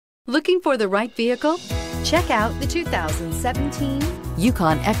Looking for the right vehicle? Check out the 2017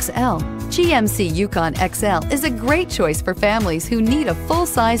 Yukon XL. GMC Yukon XL is a great choice for families who need a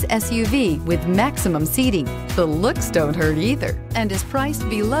full-size SUV with maximum seating. The looks don't hurt either and is priced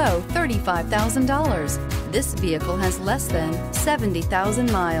below $35,000. This vehicle has less than 70,000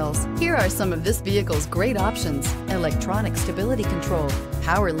 miles. Here are some of this vehicle's great options: electronic stability control,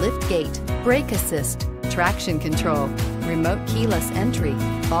 power liftgate, brake assist, traction control, remote keyless entry,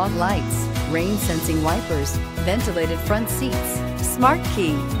 fog lights, rain sensing wipers, ventilated front seats, smart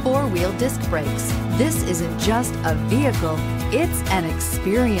key, four-wheel disc brakes. This isn't just a vehicle, it's an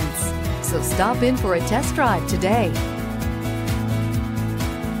experience. So stop in for a test drive today.